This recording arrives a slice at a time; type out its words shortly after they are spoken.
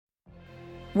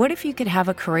What if you could have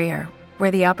a career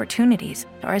where the opportunities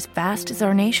are as vast as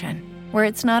our nation, where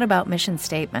it's not about mission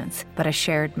statements, but a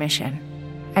shared mission?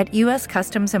 At U.S.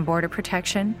 Customs and Border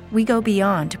Protection, we go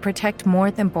beyond to protect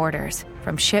more than borders.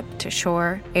 From ship to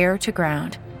shore, air to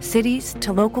ground, cities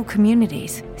to local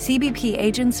communities, CBP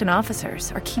agents and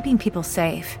officers are keeping people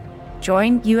safe.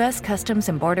 Join U.S. Customs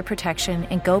and Border Protection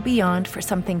and go beyond for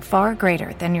something far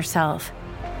greater than yourself.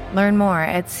 Learn more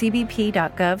at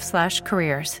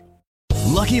cbp.gov/careers.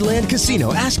 Lucky Land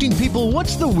Casino, asking people,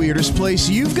 what's the weirdest place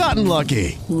you've gotten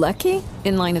lucky? Lucky?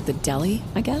 In line at the deli,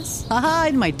 I guess? Aha,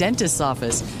 in my dentist's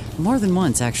office. More than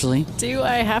once, actually. Do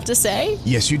I have to say?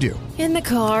 Yes, you do. In the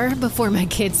car before my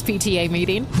kids' PTA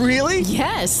meeting. Really?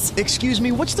 Yes. Excuse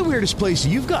me, what's the weirdest place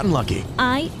you've gotten lucky?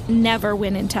 I never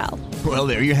win and tell. Well,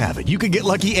 there you have it. You can get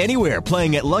lucky anywhere,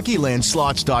 playing at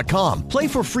LuckyLandSlots.com. Play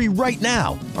for free right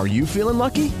now. Are you feeling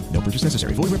lucky? No purchase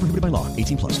necessary. Void where prohibited by law.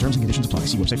 18+. Terms and conditions apply.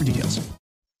 See website for details.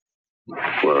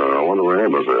 Well, I wonder where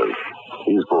Amos is.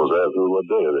 He's supposed to ask me what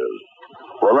day it is.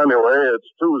 Well, anyway, it's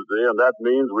Tuesday, and that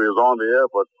means we is on the air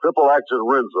for Triple Action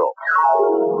Rinso.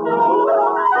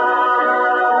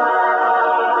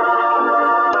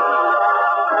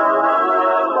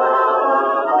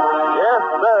 Yes,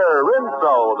 sir,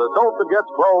 Rinso, the soap that gets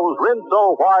clothes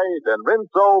Rinso white and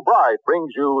Rinso bright,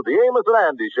 brings you the Amos and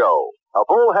Andy Show. A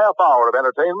full half hour of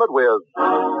entertainment with...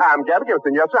 I'm Gabby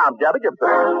Gibson. Yes, sir, I'm Gabby Gibson.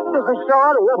 This is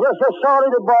Shorty. Yes, sir, Shorty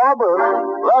the barber.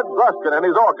 Bud Gluskin and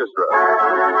his orchestra.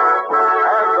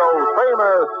 And those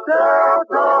famous...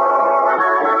 Delta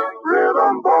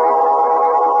Rhythm Boys.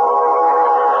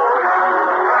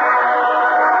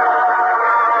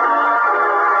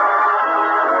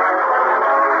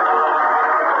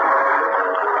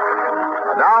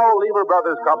 And now, Lever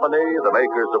Brothers Company, the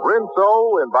makers of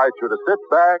Rinso, invite you to sit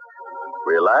back,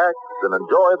 relax, and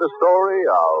enjoy the story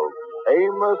of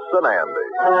Amos and Andy.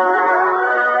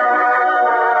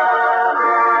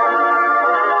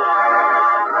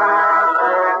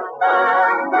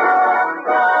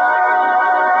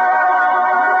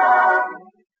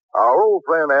 Our old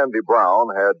friend Andy Brown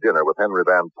had dinner with Henry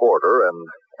Van Porter, and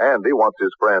Andy wants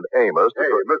his friend Amos to...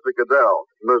 Hey, Mr. Goodell.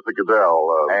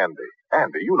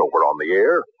 Andy, you know we're on the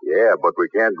air. Yeah, but we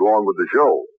can't go on with the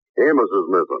show. Amos is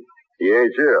missing. He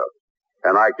ain't here.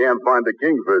 And I can't find the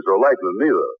Kingfish or Lakeland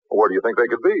neither. Where do you think they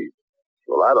could be?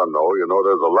 Well, I don't know. You know,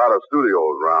 there's a lot of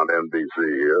studios around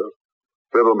NBC here.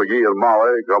 Fibber McGee and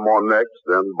Molly come on next,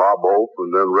 then Bob Hope,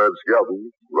 and then Red Skelton,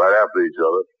 right after each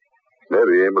other.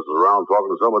 Maybe Amos is around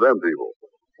talking to some of them people.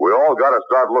 We all got to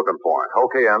start looking for him.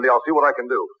 Okay, Andy, I'll see what I can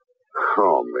do.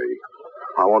 Oh, me.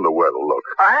 I wonder where to look.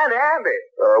 Andy.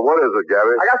 What is it,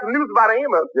 Gabby? I got some news about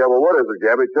Amos. Yeah, well, what is it,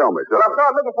 Gabby? Tell me. Well, I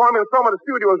started looking for him in some of the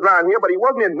studios around here, but he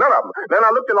wasn't in none of them. Then I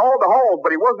looked in all the halls,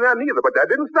 but he wasn't there neither. But that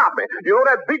didn't stop me. You know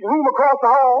that big room across the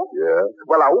hall? Yeah.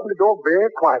 Well, I opened the door very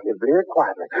quietly.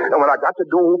 And when I got the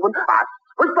door open, I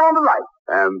switched on the light.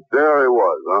 And there he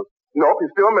was, huh? Nope,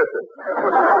 he's still missing.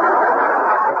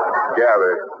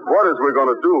 Gabby, what is we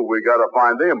going to do? We got to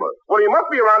find Amos. Well, he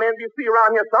must be around NBC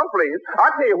around here someplace.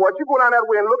 I tell you what, you go down that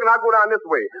way and look, and I go down this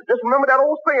way. Just remember that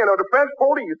old saying of the French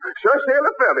police, cherchez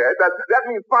la femme. That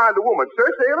means find the woman.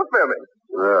 Cherchez la femme.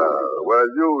 Yeah, well,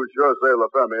 you sure say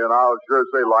la femme, and I'll sure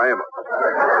say la Amos.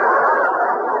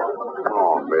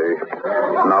 Oh, me.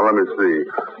 Now, let me see.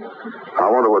 I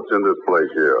wonder what's in this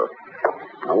place here.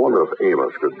 I wonder if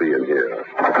Amos could be in here.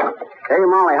 Hey,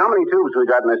 Molly, how many tubes we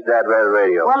got in this Dad Red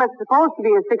radio? Well, it's supposed to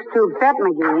be a 6-tube set,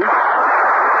 McGee.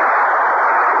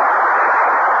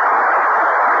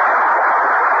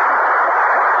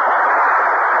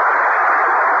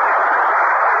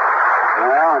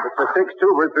 Well, if it's a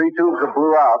 6-tuber, 3 tubes are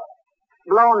blew out.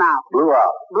 Blown out. Blew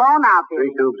out. Blown out, dear.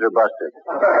 3 tubes are busted.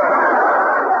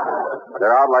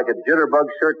 They're out like a jitterbug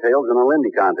shirt tails in a Lindy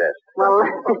contest. Well,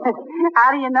 how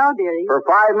do you know, dearie? For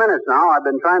 5 minutes now, I've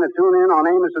been trying to tune in on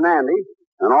Amos and Andy,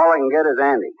 and all I can get is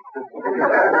Andy.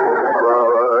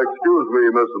 Well, excuse me,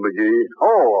 Mr. McGee.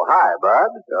 Oh, hi, Bud.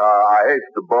 I hate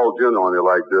to bulge in on you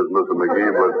like this, Mr.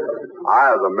 McGee, but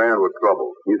I was a man with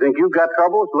trouble. You think you've got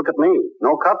troubles? Look at me.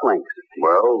 No cufflinks.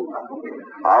 Well,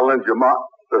 I'll lend you my...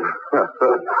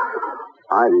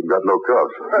 I ain't even got no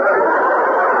cuffs.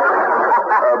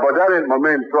 But that ain't my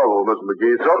main trouble, Mr.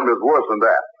 McGee. Something is worse than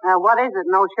that. What is it,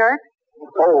 no shirt?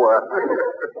 Oh,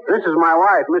 this is my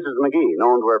wife, Mrs. McGee,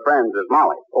 known to her friends as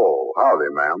Molly. Oh, howdy,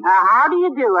 ma'am. How do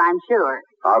you do, I'm sure.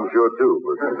 I'm sure, too,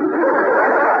 but...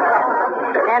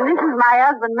 And this is my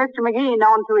husband, Mr. McGee,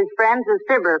 known to his friends as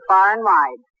Fibber, far and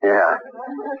wide. Yeah.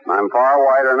 I'm far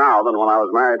wider now than when I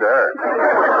was married to her.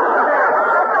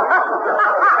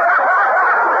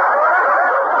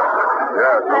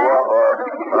 Yes, well,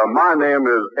 My name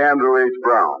is Andrew H.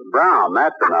 Brown. Brown,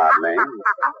 that's an odd name.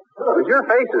 But your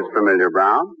face is familiar,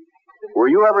 Brown. Were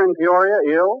you ever in Peoria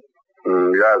ill?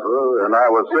 Yes, sir, and I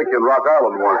was sick in Rock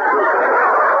Island once, too.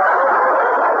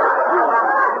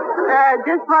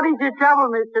 Just what is your trouble,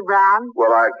 Mr. Brown?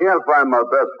 Well, I can't find my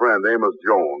best friend, Amos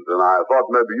Jones, and I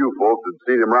thought maybe you folks had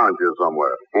seen him around here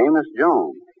somewhere. Amos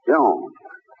Jones. Jones.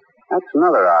 That's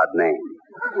another odd name.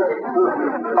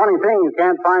 Funny thing, you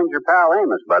can't find your pal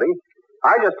Amos, buddy.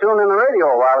 I just tuned in the radio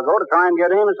a while ago to try and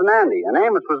get Amos and Andy, and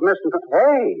Amos was missing.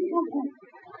 Hey!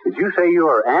 Did you say you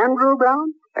were Andrew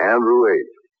Brown? Andrew H.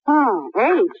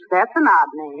 H. That's an odd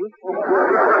name.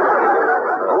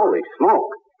 Holy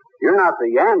smoke. You're not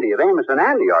the Andy of Amos and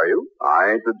Andy, are you?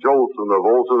 I ain't the Jolson of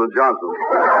Olson and Johnson.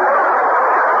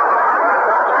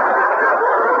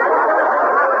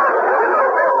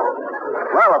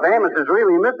 Well, if Amos is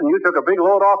really missing, you took a big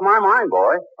load off my mind,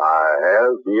 boy. I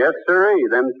have? Yes, sirree.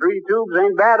 Them 3 tubes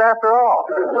ain't bad after all.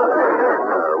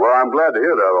 Well, I'm glad to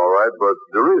hear that, all right, but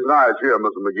the reason I was here,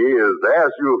 Mr. McGee, is to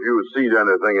ask you if you've seen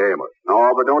anything Amos. No,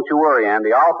 but don't you worry,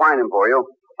 Andy. I'll find him for you.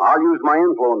 I'll use my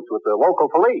influence with the local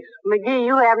police. McGee,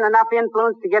 you haven't enough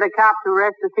influence to get a cop to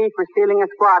arrest a thief for stealing a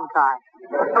squad car.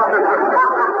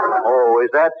 Oh,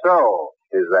 is that so?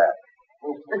 Is that?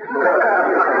 I'll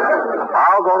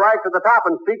go right to the top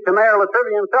and speak to Mayor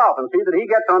Latrivia himself and see that he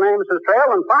gets on Amos's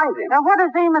trail and finds him. Now, what does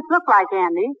Amos look like,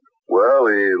 Andy? Well,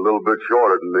 he's a little bit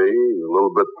shorter than me, a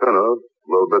little bit thinner, a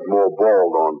little bit more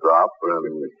bald on top,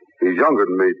 and he's younger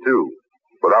than me, too.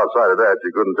 But outside of that, you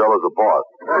couldn't tell us apart.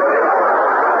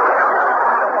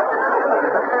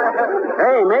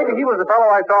 Hey, maybe he was the fellow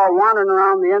I saw wandering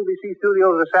around the NBC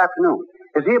studios this afternoon.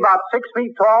 Is he about 6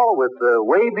 feet tall with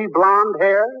wavy blonde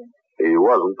hair? He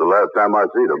wasn't the last time I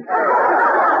seen him.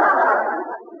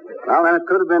 Well, then it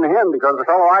could have been him because the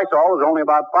fellow I saw was only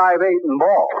about 5'8" and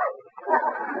bald.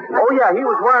 Oh, yeah, he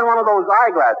was wearing one of those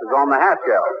eyeglasses on the hat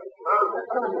shell.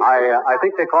 I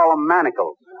think they call them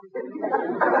manacles.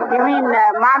 You mean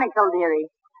monocle, dearie.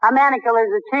 A manacle is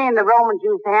a chain the Romans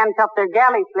used to handcuff their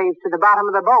galley slaves to the bottom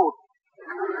of the boat.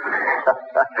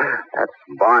 That's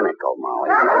barnacle, Molly.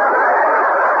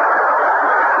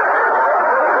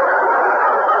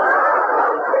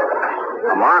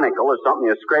 A monocle is something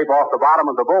you scrape off the bottom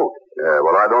of the boat. Yeah,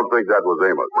 well, I don't think that was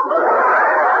Amos.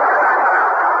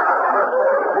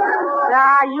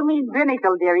 You mean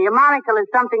binnacle, dearie. A monocle is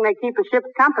something they keep a ship's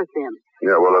compass in.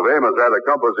 Yeah, well, if Amos had a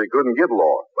compass, he couldn't get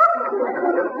lost.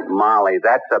 Molly,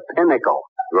 that's a pinnacle.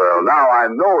 Well, now I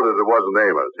know that it wasn't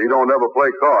Amos. He don't ever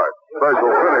play cards. Special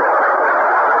pinnacle.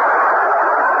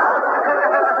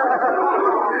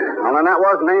 Well, then that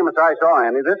wasn't Amos I saw,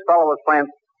 Andy. This fellow was playing...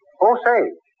 Oh, say,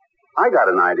 I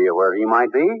got an idea where he might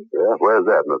be. Yeah, where's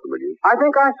that, Mr. McGee? I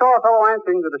think I saw a fellow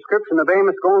answering the description of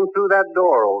Amos going through that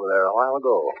door over there a while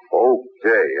ago.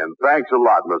 Okay, and thanks a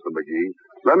lot, Mr. McGee.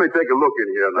 Let me take a look in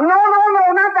here now. No,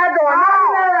 not that door. Not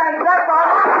in there, Andy. That's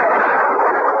all.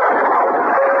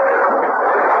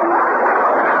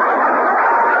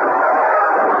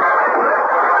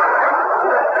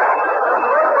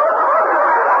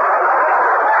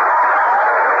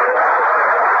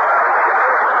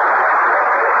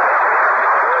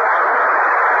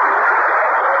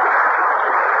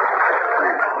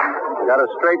 Got to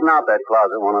straighten out that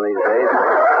closet one of these days.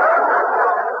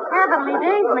 Heavenly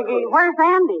days, McGee. Where's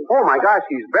Andy? Oh, my gosh,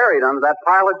 he's buried under that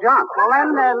pile of junk. Well,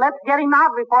 then, let's get him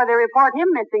out before they report him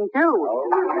missing, too.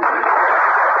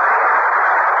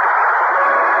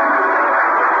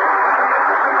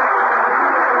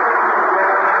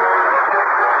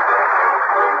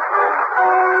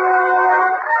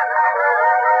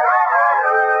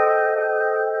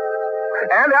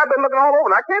 Andy, I've been looking all over,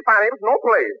 and I can't find Amos no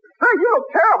place. Say, you look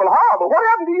terrible, horrible. What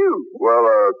happened to you? Well,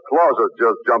 a closet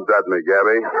just jumped at me,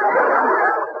 Gabby.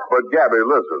 But, Gabby,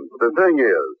 listen. The thing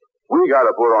is, we got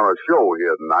to put on a show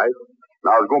here tonight.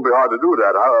 Now, it's going to be hard to do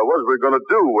that. What was we going to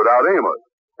do without Amos?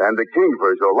 And the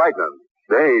Kingfisher Lightning.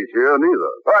 They ain't here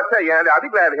neither. Oh, I tell you, Andy, I'll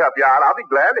be glad to help you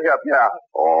out.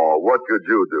 Oh, what could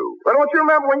you do? Well, don't you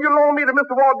remember when you loaned me to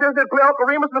Mr. Walt Disney to play Uncle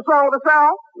Remus the Song of the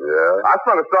South? Yeah? I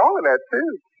sung a song in that,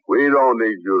 too. We don't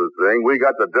need you to sing. We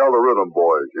got the Delta Rhythm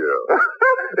Boys here.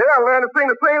 They gotta learn to sing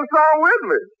the same song with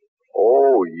me.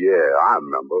 Oh, yeah, I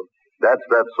remember. That's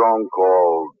that song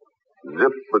called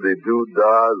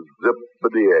Zippity-Doo-Dah,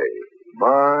 Zippity-A.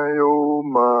 My, oh,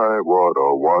 my, what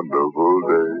a wonderful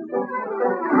day.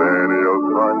 Plenty of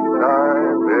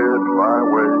sunshine in my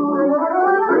way.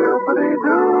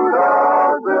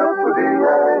 Zippity-Doo-Dah,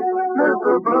 Zippity-A.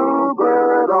 Mr.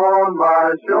 Bluebird on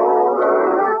my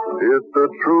shoulder. It's the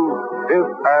truth,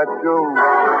 it's at your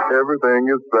Everything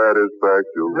is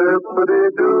satisfactory.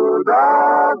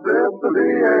 Zippity-doo-dah,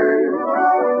 zippity-yay.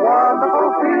 Wonderful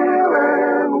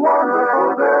feeling, wonderful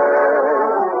day.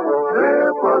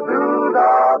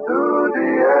 Zip-a-doo-dah,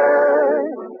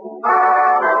 doo-dee-yay.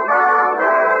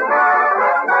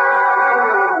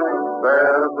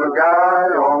 There's a guy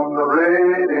on the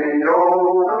radio,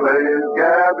 plays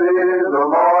Gabby the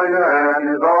lawyer, and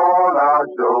he's on our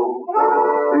show.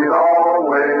 He's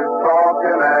always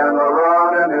talking and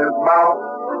running his mouth,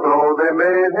 so they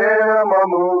made him a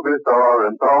movie star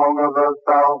and Song of the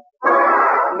South.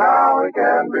 Now he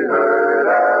can be heard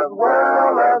as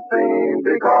well as seen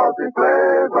because he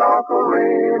plays Uncle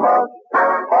Remus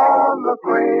on the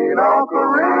screen. Uncle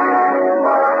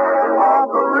Remus,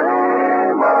 Uncle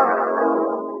Remus.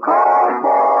 Come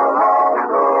on,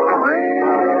 Uncle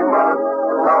Remus,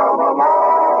 come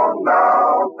along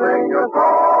now, sing your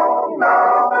song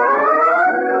now.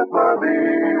 Zippity,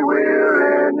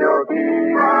 we're in your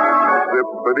key.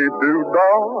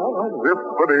 Zippity-doo-dah,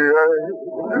 zippity-yay.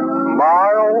 My,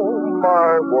 oh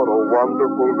my, what a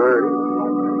wonderful day.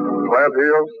 Plenty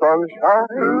of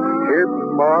sunshine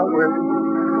heading my way.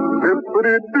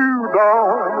 Zippity-doo-dah,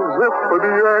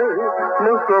 zippity-yay.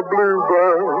 Mr.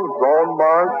 Bluebird's on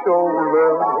my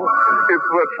shoulder. It's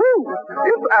the truth.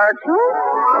 It's actual.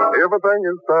 Everything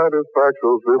is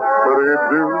satisfactory.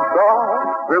 Zippity-doo-dah,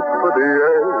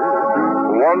 zippity-yay.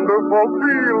 Wonderful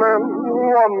feeling,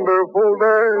 wonderful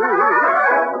day.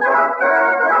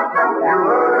 You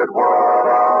heard what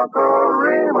Uncle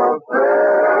Remus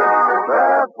said.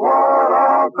 That's what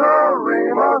Uncle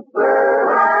Remus said.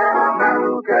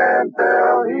 You can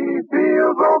tell he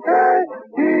feels okay.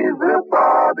 He's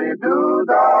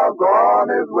zippity-doo-dah on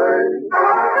his way.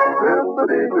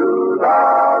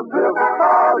 Zippity-doo-dah,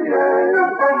 zip-a-yay.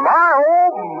 My,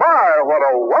 oh my, what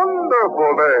a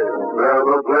wonderful day. There's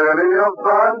a plenty of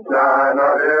sunshine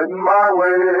ahead in my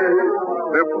way.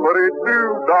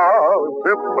 Zippity-doo-dah,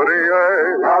 zippity-yay.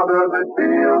 How does it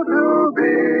feel to be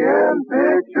in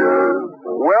pictures?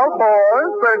 Well, boys,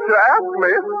 since you asked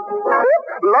me,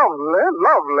 lovely,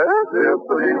 lovely.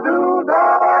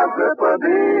 Zippity-doo-dah,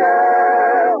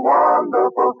 zippity-yay.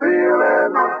 Wonderful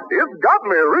feeling. It's got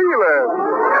me reeling.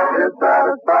 It's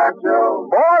satisfaction.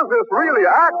 Boys, it's really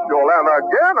actual. And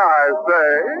again I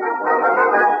say,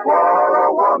 what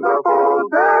a wonderful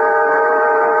day.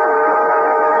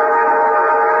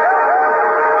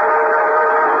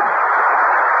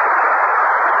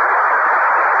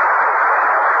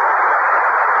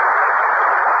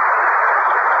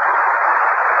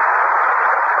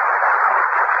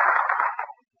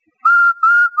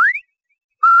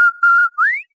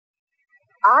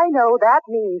 I know that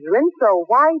means Rinso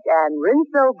White and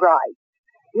Rinso Bright.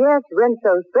 Yes,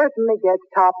 Rinso certainly gets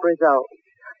top results.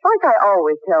 Like I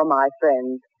always tell my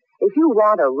friends, if you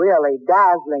want a really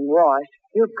dazzling wash,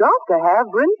 you've got to have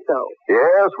Rinso.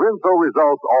 Yes, Rinso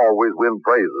results always win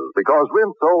praises because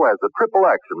Rinso has a triple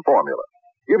action formula.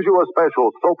 Gives you a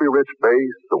special soapy-rich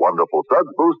base, a wonderful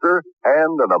suds booster,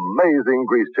 and an amazing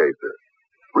grease chaser.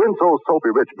 Rinso's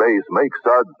soapy-rich base makes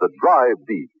suds that drive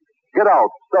deep. Get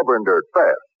out stubborn dirt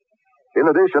fast. In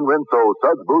addition, Rinso's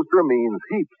Suds Booster means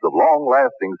heaps of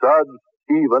long-lasting suds,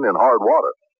 even in hard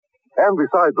water. And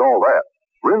besides all that,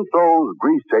 Rinso's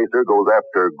Grease Chaser goes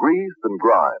after grease and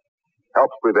grime,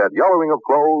 helps prevent yellowing of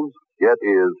clothes, yet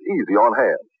is easy on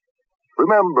hands.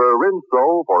 Remember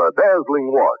Rinso for a dazzling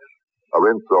wash. A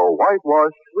Rinso white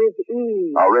wash with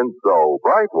ease. A Rinso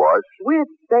bright wash with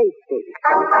safety.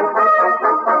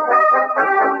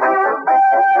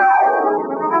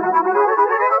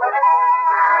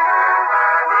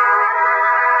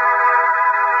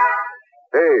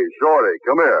 Hey, Shorty,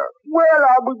 come here. Well,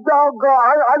 I was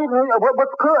doggone. I didn't hear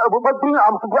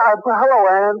hello,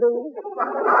 Andy.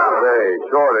 Hey,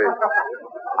 Shorty,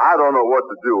 I don't know what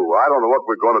to do. I don't know what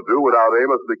we're going to do without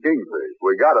Amos the Kingfish.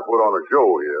 We got to put on a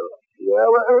show here. Yeah,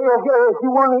 well, if you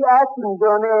want any acting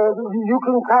done, you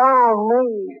can count on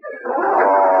me.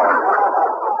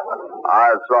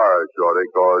 I'm sorry, Shorty,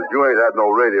 because you ain't had no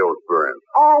radio experience.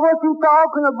 Oh, what you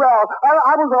talking about?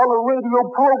 I was on a radio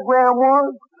program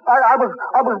once. I was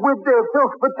with Phil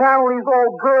Spitali's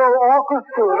old girl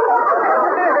orchestra.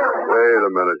 Wait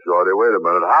a minute, Shorty, wait a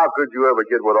minute. How could you ever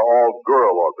get with an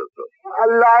all-girl orchestra? I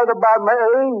lied about my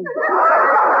age.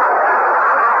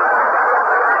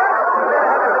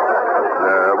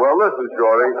 Well, listen,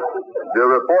 Shorty. The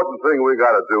important thing we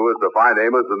got to do is to find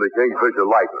Amos and the Kingfisher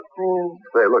likeness.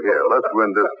 Say, look here. Let's go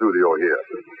in this studio here.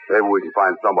 Maybe we can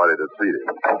find somebody to seat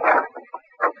him.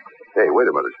 Hey, wait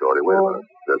a minute, Shorty. Wait a minute.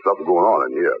 There's something going on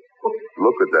in here.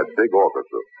 Look at that big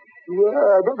orchestra.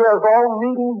 Yeah, there's all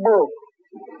reading books.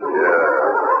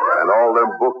 Yeah. And all them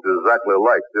books exactly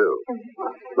alike, too.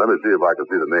 Let me see if I can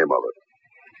see the name of it.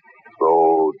 So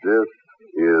this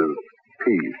is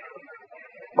Peace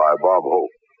by Bob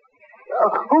Hope.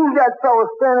 Who's that fellow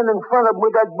standing in front of him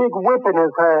with that big whip in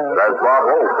his hand? That's Bob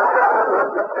Hope.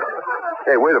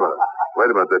 Hey, wait a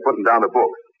minute. They're putting down the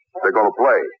books. They're going to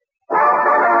play.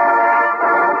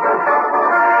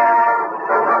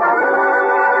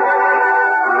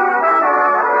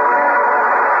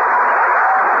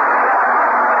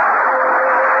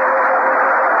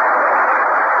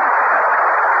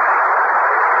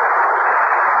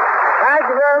 Thank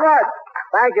you very much.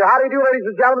 Thank you. How do you do, ladies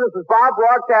and gentlemen? This is Bob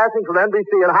broadcasting from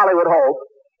NBC in Hollywood Hope,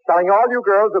 telling all you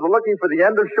girls that are looking for the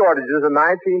end of shortages in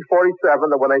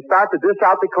 1947 that when they start to dish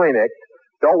out the Kleenex,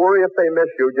 don't worry if they miss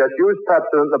you. Just use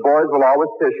Pepsodent. The boys will always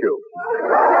kiss you.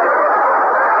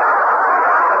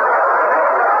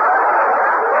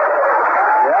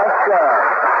 Yes, sir.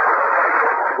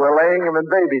 We're laying them in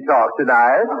baby talk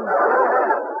tonight.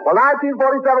 Well, 1947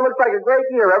 looks like a great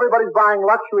year. Everybody's buying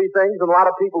luxury things, and a lot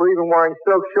of people are even wearing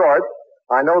silk shorts.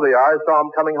 I know they are. I saw them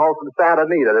coming home from Santa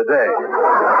Anita today.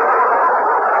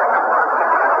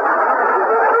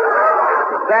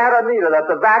 Santa Anita,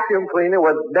 that's a vacuum cleaner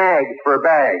with nags for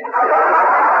bags.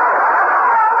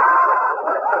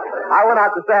 I went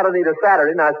out to Santa Anita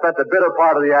Saturday, and I spent the bitter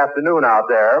part of the afternoon out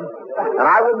there. And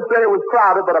I wouldn't say it was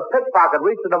crowded, but a pickpocket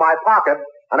reached into my pocket,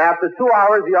 and after 2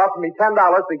 hours, he offered me $10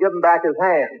 to give him back his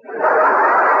hand.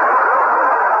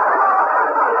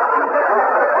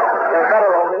 They're better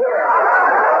over here.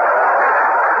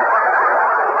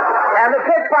 And the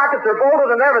pickpockets are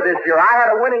bolder than ever this year. I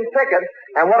had a winning ticket,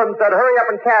 and one of them said, hurry up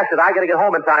and cash it. I got to get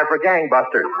home in time for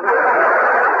gangbusters.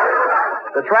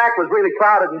 The track was really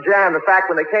crowded and jammed. In fact,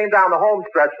 when they came down the home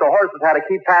stretch, the horses had to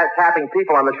keep tapping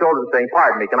people on the shoulder and saying,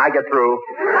 pardon me, can I get through?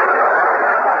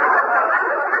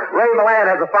 Ray Milan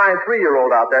has a fine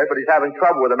 3-year-old out there, but he's having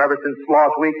trouble with him ever since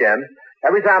last weekend.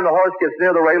 Every time the horse gets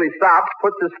near the rail, he stops,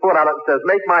 puts his foot on it, and says,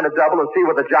 make mine a double and see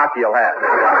what the jockey will have.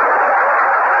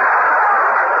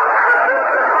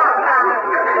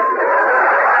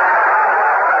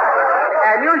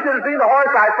 And you should have seen the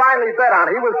horse I finally bet on.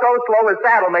 He was so slow his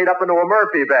saddle made up into a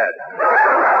Murphy bed.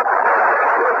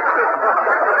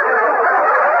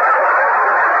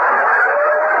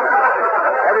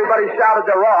 Everybody shouted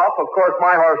they're off. Of course,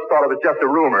 my horse thought it was just a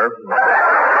rumor.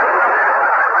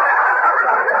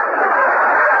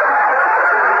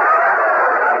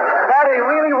 But he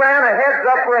really ran a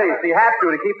heads-up race. He had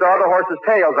to keep the other horses'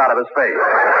 tails out of his face.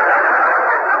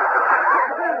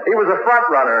 He was a front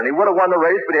runner, and he would have won the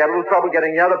race, but he had a little trouble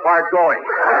getting the other part going.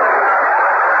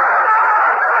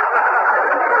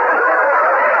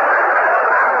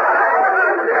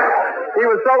 He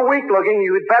was so weak-looking,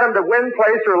 you would bet him to win,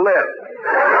 place, or live.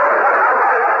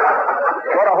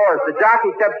 What a horse. The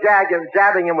jockey kept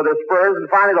jabbing him with his spurs, and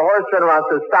finally the horse turned around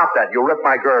and said, stop that, you'll rip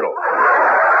my girdle.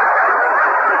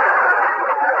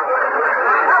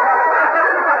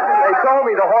 They told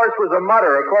me the horse was a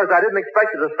mutter. Of course, I didn't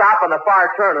expect it to stop on the far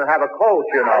turn and have a colt,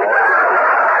 you know.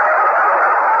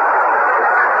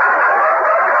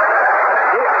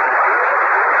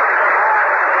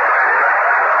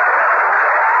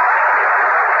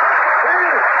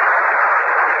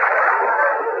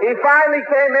 He finally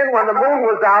came in when the moon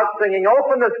was out singing,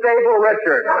 Open the Stable,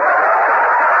 Richard.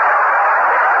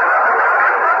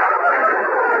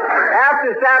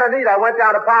 After Santa Anita, I went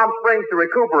down to Palm Springs to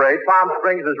recuperate. Palm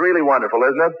Springs is really wonderful,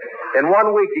 isn't it? In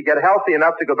 1 week, you get healthy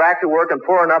enough to go back to work and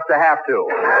poor enough to have to.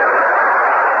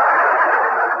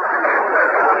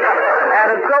 And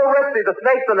it's so risky, the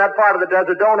snakes in that part of the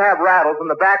desert don't have rattles. In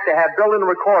the back, they have built-in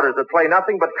recorders that play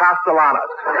nothing but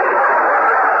Castellanos.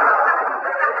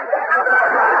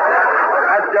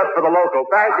 That's just for the local.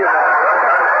 Thank you.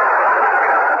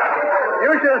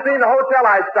 You should have seen the hotel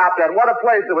I stopped at. What a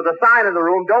place. There was a sign in the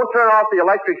room, don't turn off the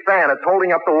electric fan. It's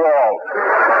holding up the wall.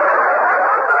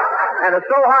 And it's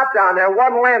so hot down there,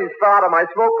 one lens fell out of my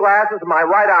smoke glasses and my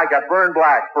right eye got burned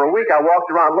black. For a week I walked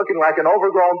around looking like an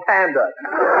overgrown panda.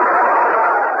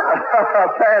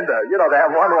 Panda. You know, they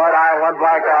have one white eye and one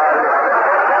black eye.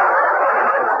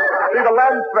 See, the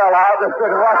lens fell out. It's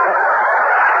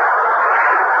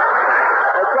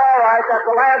all right. That's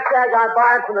the last tag I'm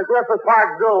buying from the Griffith Park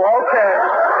Zoo. Okay.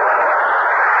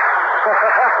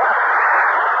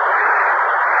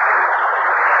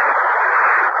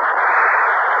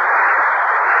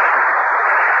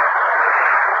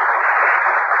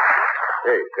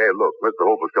 Hey, look, Mr.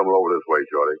 Hope is coming over this way,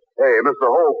 Shorty. Hey, Mr.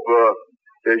 Hope,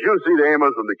 did you see the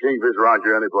Amos and the Kingfish around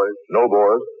here anyplace? No,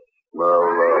 boys. Well,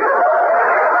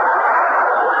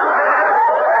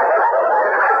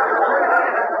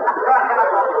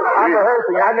 I'm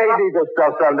rehearsing. I may need this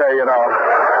stuff someday, you know.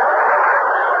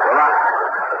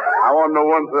 I want to know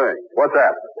one thing. What's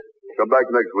that? Come back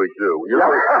next week, too. You know.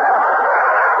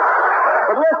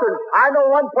 But listen, I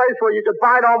know one place where you can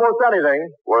find almost anything.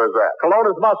 Where's that?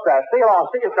 Colonna's Mustache. See you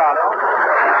long. See you, Charlie.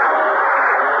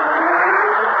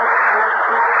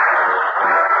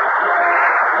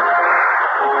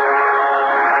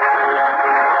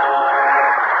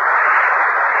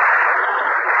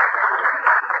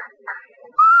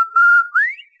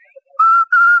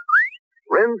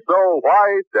 Rinso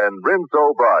White and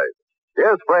Rinso Bright.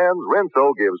 Yes, friends,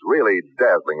 Rinso gives really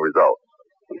dazzling results.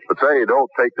 But say, don't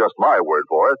take just my word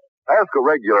for it. Ask a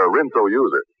regular Rinso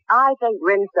user. I think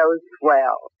Rinso's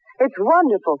swell. It's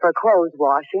wonderful for clothes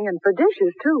washing and for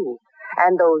dishes, too.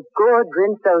 And those good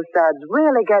Rinso suds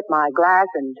really get my glass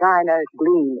and china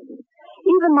gleaming.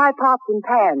 Even my pots and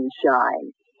pans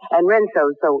shine. And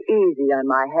Rinso's so easy on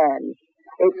my hands.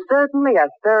 It's certainly a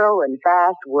thorough and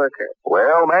fast worker.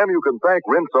 Well, ma'am, you can thank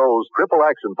Rinso's triple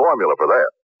action formula for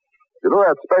that. You know,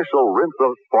 that special Rinso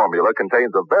formula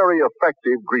contains a very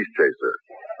effective grease chaser,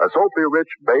 a soapy-rich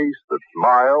base that's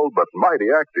mild but mighty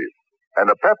active, and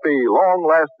a peppy,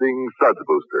 long-lasting suds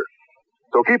booster.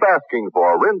 So keep asking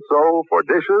for Rinso for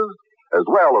dishes as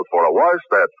well as for a wash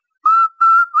that's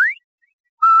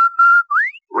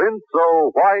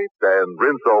Rinso White and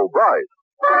Rinso Bright.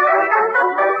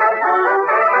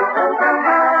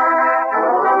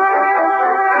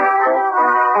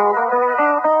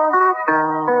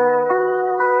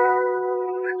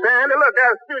 Sandy, look,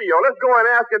 that studio. Let's go and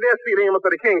ask if they'll see the Amos of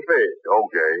the Kingfish.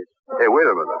 Okay. Hey, wait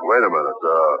a minute.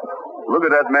 Look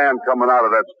at that man coming out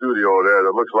of that studio there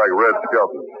that looks like Red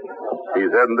Skelton.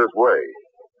 He's heading this way.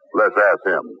 Let's ask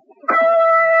him.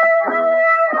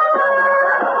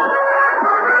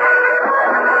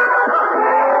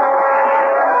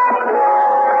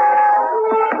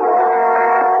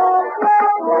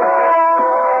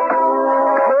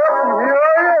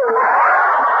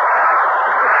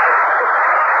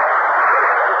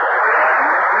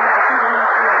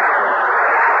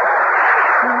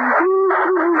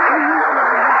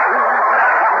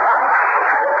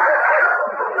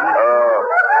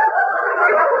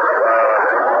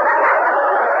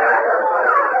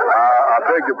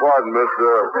 Pardon,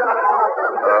 mister.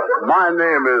 My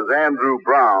name is Andrew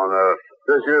Brown.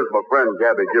 This here's my friend,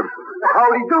 Gabby Gibson.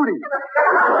 Howdy doody.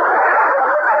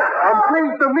 I'm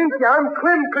pleased to meet you. I'm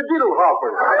Clem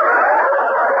Cadiddlehopper.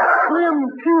 Clem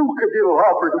Q.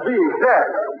 Cadiddlehopper, to be exact.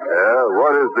 Yeah,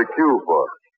 what is the Q for?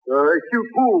 Q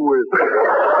fool with.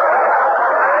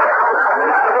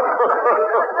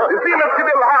 You see, Mr.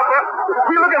 Cadiddlehopper,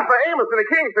 we're looking for Amos and the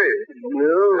Kingfish.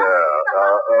 No.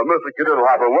 Yeah, Mr.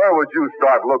 Cadiddlehopper, where would you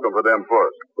start looking for them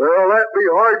first? Well, that'd be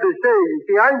hard to say. You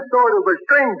see, I'm sort of a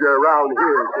stranger around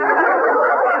here.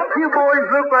 You boys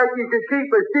look like you could keep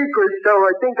a secret, so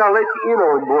I think I'll let you in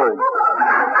on one.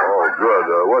 Oh, good.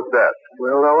 What's that?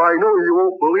 Well, now, I know you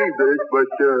won't believe this,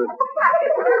 but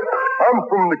I'm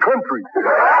from the country.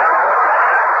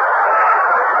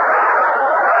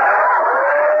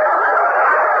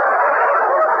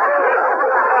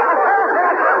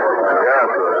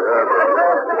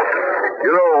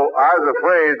 You know, I was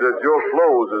afraid that your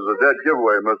clothes is a dead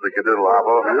giveaway, Mr.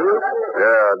 Cadiddlehopper.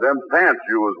 Yeah, them pants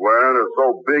you was wearing are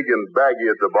so big and baggy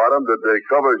at the bottom that they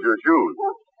covers your shoes.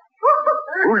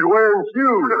 Who's wearing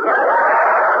shoes?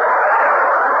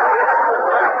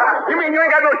 You mean you ain't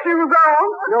got no shoes on?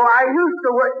 No, I used to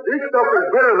wear... This stuff is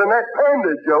better than that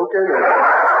panda joke, ain't it?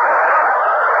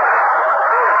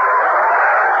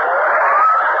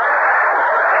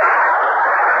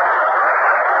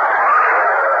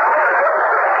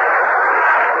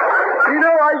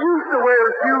 I used to wear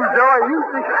shoes, though. I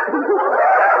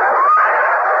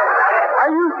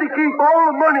used to keep all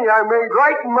the money I made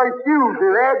right in my shoes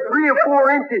and add 3 or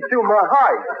 4 inches to my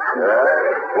height. Yeah?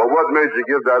 Well, what made you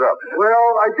give that up? Well,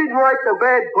 I didn't like the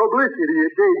bad publicity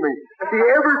it gave me. See,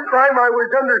 every time I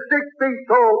was under 6 feet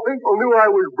tall, people knew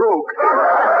I was broke.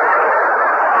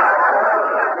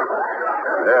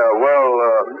 Yeah, well,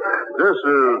 this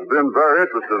has been very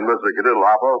interesting, Mr.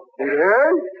 Cadiddlehopper. It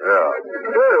has? Yeah.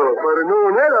 Well, if I'd have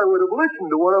known that, I would have listened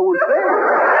to what I was saying.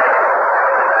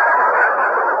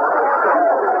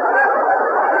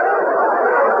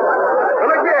 Well,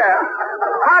 look here.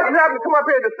 How'd you happen to come up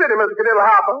here to the city, Mr.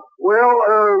 Cadiddlehopper? Well,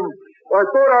 I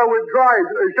thought I would drive.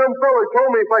 Some fella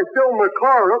told me if I filled my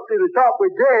car up to the top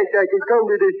with gas, I could come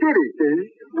to the city,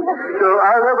 see? So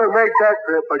I'll never make that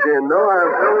trip again, though,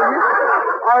 I'm telling you.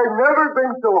 I've never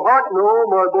been so hot in all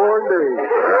my born days.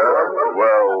 Yeah?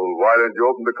 Well, why didn't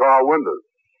you open the car windows?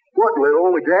 What, let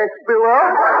all the gas spill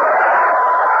out?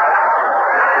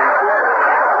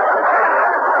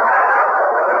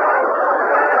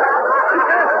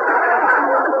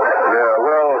 Yeah,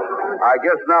 well, I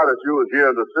guess now that you was here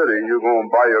in the city, you're going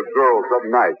to buy your girl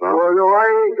something nice, huh? Well, no, I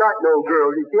ain't got no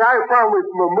girl. You see, I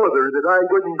promised my mother that I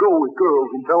wouldn't go with girls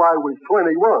until I was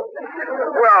 21.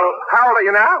 Well, how old are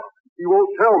you now? She won't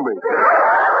tell me.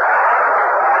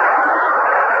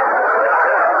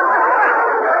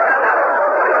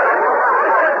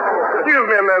 Excuse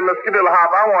me a minute, Miss Cadillahop.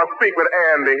 I want to speak with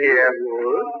Andy here.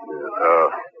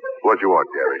 What you want,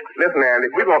 Gary? Listen, Andy,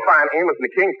 if we're going to find Amos and the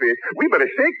Kingfish, we better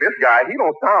shake this guy. He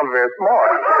don't sound very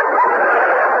smart.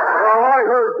 Oh, I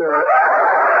heard that.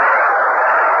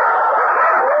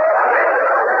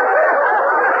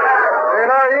 And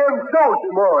I am so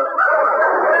smart.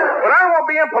 Well, I don't want to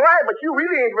be impolite, but you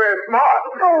really ain't very smart.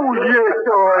 Oh, yes,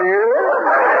 I am.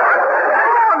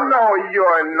 Oh, no,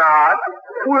 you're not.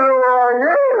 Well, I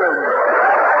am.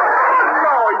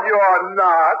 No, you're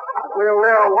not. Well,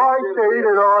 now, I say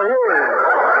that I am.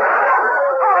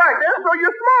 All right, then, so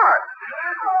you're smart.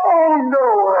 Oh, no,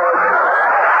 I'm not.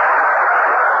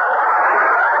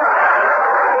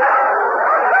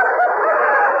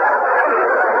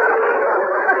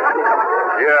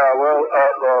 Yeah, well,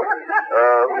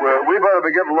 we better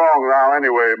be getting along now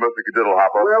anyway, Mr.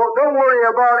 Cadiddlehopper. Well, don't worry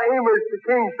about Amos the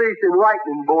Kingfish and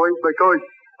Lightning, boys, because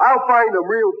I'll find them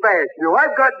real fast. You know,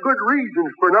 I've got good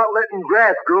reasons for not letting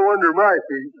grass grow under my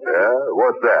feet. Yeah?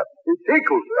 What's that? It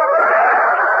tickles.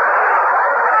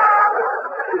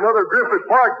 Another Griffith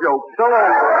Park joke. So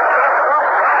long.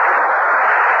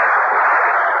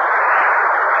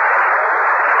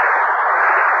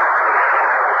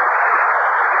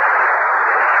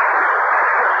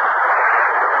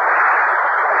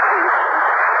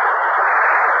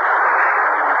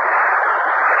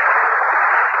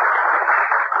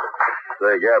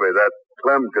 Say, Gabby, that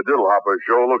Clem Cadiddlehopper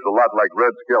show looks a lot like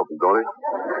Red Skelton, don't it?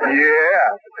 Yeah.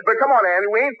 But come on, Andy,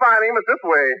 we ain't finding Amos this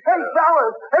way. Hey,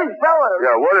 fellas.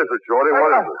 Yeah, what is it, Shorty? What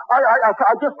is it?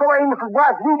 I just saw Amos's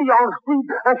wife, Ruby, on the street,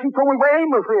 and she told me where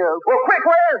Amos is. Well, quick,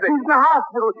 where is he? He's in the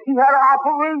hospital. He had an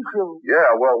operation. Yeah,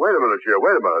 well, wait a minute, here.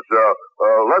 Wait a minute.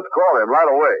 Let's call him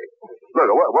right away. Look,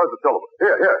 where's the telephone?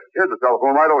 Here's the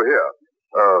telephone right over here.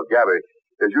 Gabby,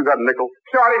 has you got a nickel?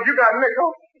 Shorty, you got a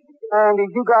nickel? Andy,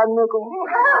 you got a nickel?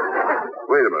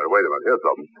 Wait a minute. Here's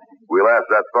something. We'll ask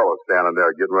that fellow standing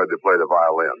there getting ready to play the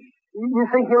violin. You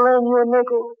think he'll lend you a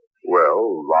nickel?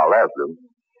 Well, I'll ask him.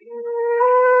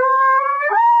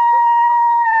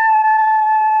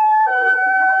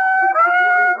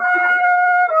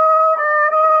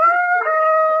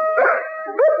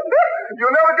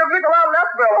 You'll never get a nickel out of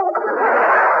that fellow.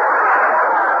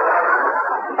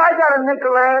 I got a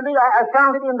nickel, Andy. I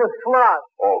found it in the slot.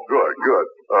 Oh, good.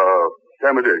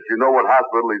 Tell me this. You know what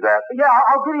hospital he's at? Yeah,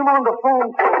 I'll get him on the phone.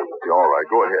 Yeah, all right,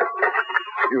 go ahead.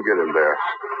 You get him there.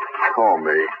 Call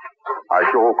me. I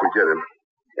sure hope we get him.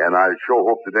 And I sure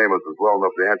hope that Amos is well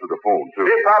enough to answer the phone, too.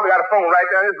 He probably got a phone right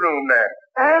down his room there.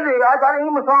 Andy, I got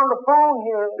Amos on the phone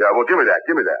here. Yeah, well, give me that.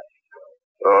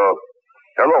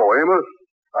 Hello, Amos?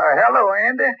 Hello,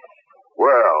 Andy.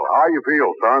 Well, how you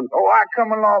feel, son? Oh, I come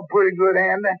along pretty good,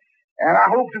 Andy. And I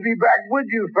hope to be back with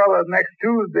you fellas next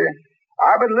Tuesday.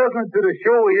 I've been listening to the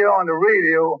show here on the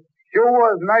radio. Sure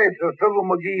was nice of Fibber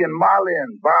McGee and Molly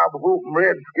and Bob Hoop and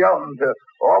Red Skelton to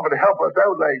offer to help us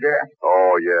out like that.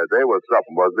 Oh, yeah, they was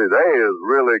something, wasn't they? They is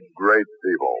really great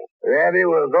people. And it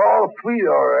was all sweet,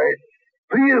 all right.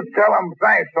 Please tell them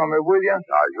thanks for me, will you?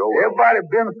 I sure will. Everybody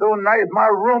been so nice.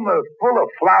 My room is full of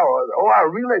flowers. Oh, I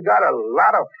really got a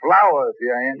lot of flowers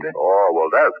here, Andy. Oh, well,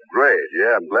 that's great.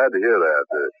 Yeah, I'm glad to hear that.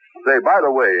 Say, by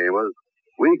the way, Amos,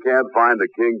 we can't find the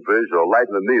Kingfish or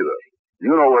Lightning neither.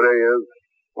 You know where they is?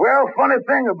 Well, funny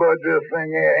thing about this thing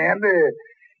here, Andy,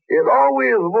 it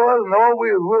always was and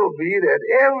always will be that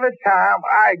every time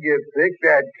I get sick,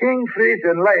 that Kingfish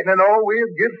and Lightning always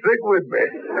get sick with me.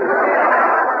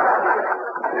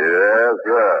 Yes,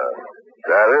 sir.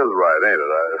 That is right, ain't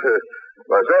it?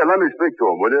 Well, say, let me speak to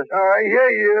him, will you? Here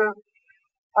you.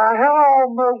 Hello,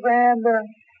 Miss Andy.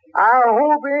 I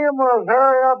hope Amos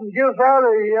hurry up and get out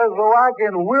of here so I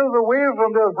can whiz away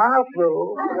from this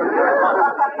hospital.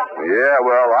 Yeah,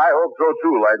 well, I hope so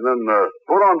too, Lightning.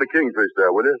 Put on the Kingfish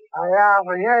there, will you?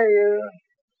 I hear you.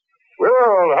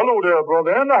 Well, hello there,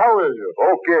 brother. And how is you?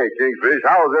 Okay, Kingfish.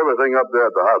 How's everything up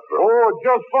there at the hospital? Oh,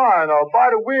 just fine.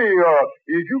 By the way,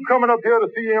 is you coming up here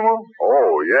to see Amos?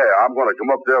 Oh, yeah. I'm going to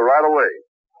come up there right away.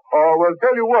 Well,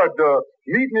 tell you what.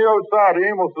 Meet me outside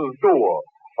Amos's door.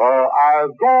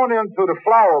 I've gone into the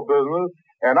flower business,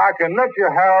 and I can let you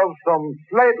have some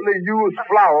slightly used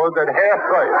flowers at half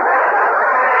price.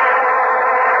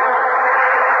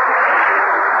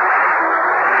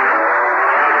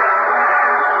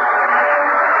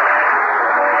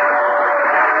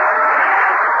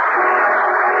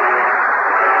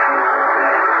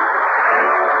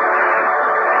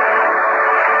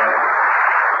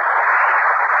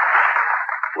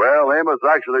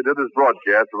 actually did this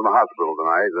broadcast from the hospital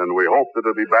tonight, and we hope that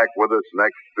he'll be back with us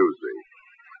next Tuesday.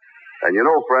 And you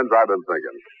know, friends, I've been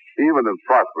thinking, even in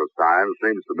prosperous times,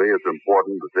 seems to me it's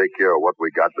important to take care of what we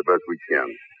got the best we can.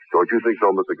 Don't you think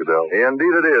so, Mr. Goodell?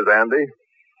 Indeed it is, Andy.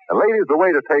 And ladies, the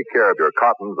way to take care of your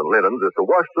cottons and linens is to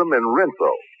wash them in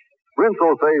Rinso.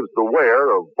 Rinso saves the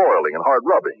wear of boiling and hard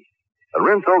rubbing. And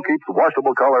Rinso keeps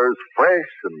washable colors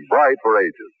fresh and bright for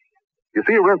ages. You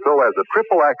see, Rinso has a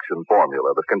triple action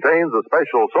formula that contains a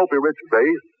special soapy-rich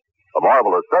base, a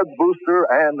marvelous suds booster,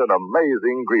 and an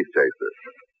amazing grease chaser.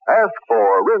 Ask for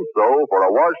Rinso for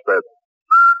a wash that's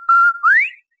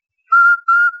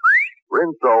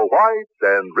Rinso white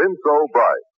and Rinso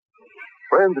bright.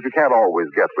 Friends, if you can't always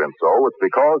get Rinso, it's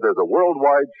because there's a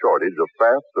worldwide shortage of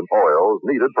fats and oils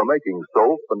needed for making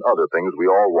soap and other things we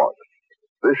all want.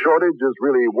 This shortage is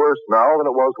really worse now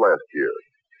than it was last year.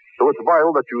 So it's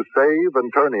vital that you save and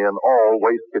turn in all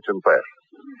waste kitchen fats.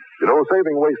 You know,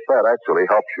 saving waste fat actually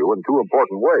helps you in two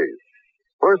important ways.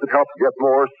 First, it helps get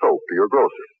more soap to your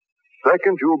grocer.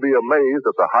 Second, you'll be amazed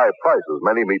at the high prices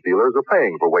many meat dealers are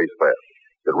paying for waste fat.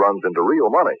 It runs into real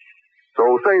money. So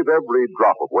save every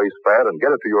drop of waste fat and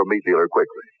get it to your meat dealer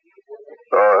quickly.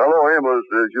 Hello, Amos.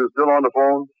 Is you still on the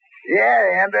phone?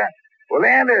 Yeah, Andy. Well,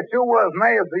 Andy, it sure was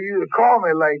nice of you to call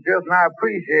me like this, and I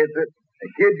appreciate it.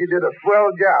 And, kid, you did a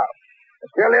swell job. And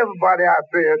tell everybody out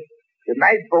there, good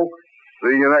night, folks.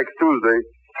 See you next Tuesday.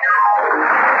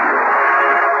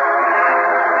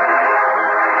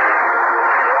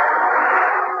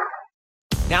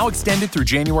 Now extended through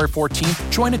January 14th,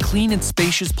 join a clean and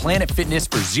spacious Planet Fitness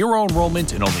for zero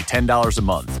enrollment and only $10 a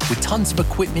month. With tons of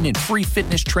equipment and free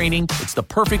fitness training, it's the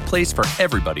perfect place for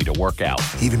everybody to work out.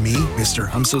 Even me, mister.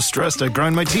 I'm so stressed I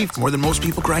grind my teeth more than most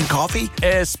people grind coffee.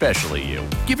 Especially you.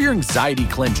 Give your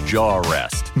anxiety-clenched jaw a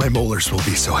rest. My molars will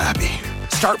be so happy.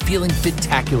 Start feeling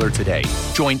fit-tacular today.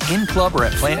 Join in club or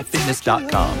at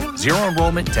planetfitness.com. Zero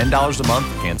enrollment, $10 a month,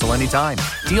 cancel anytime.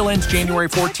 Deal ends January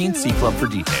 14th. See club for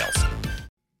details.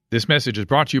 This message is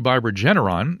brought to you by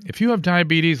Regeneron. If you have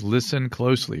diabetes, listen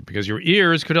closely because your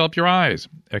ears could help your eyes.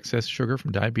 Excess sugar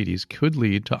from diabetes could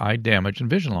lead to eye damage and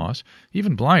vision loss,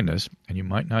 even blindness, and you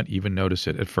might not even notice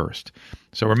it at first.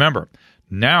 So remember,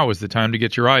 now is the time to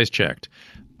get your eyes checked.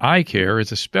 Eye care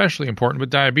is especially important with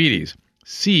diabetes.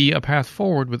 See a path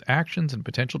forward with actions and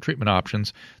potential treatment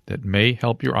options that may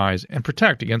help your eyes and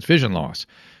protect against vision loss.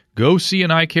 Go see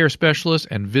an eye care specialist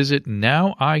and visit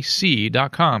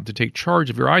noweyesee.com to take charge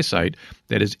of your eyesight.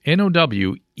 That is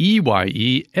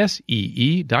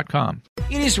NOWEYESEE.com.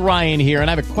 It is Ryan here, and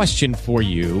I have a question for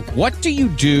you. What do you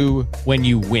do when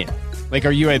you win? Like,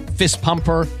 are you a fist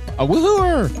pumper, a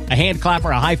woohooer, a hand clapper,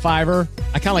 a high fiver?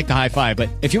 I kind of like the high five, but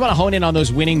if you want to hone in on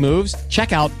those winning moves,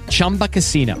 check out Chumba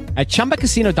Casino. At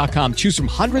ChumbaCasino.com, choose from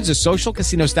hundreds of social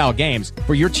casino-style games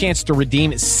for your chance to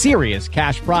redeem serious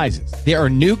cash prizes. There are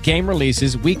new game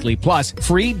releases weekly, plus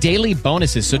free daily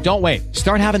bonuses, so don't wait.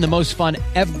 Start having the most fun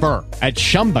ever at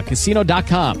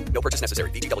ChumbaCasino.com. No purchase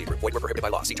necessary. VGW. Void where prohibited by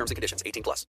law. See terms and conditions. 18+.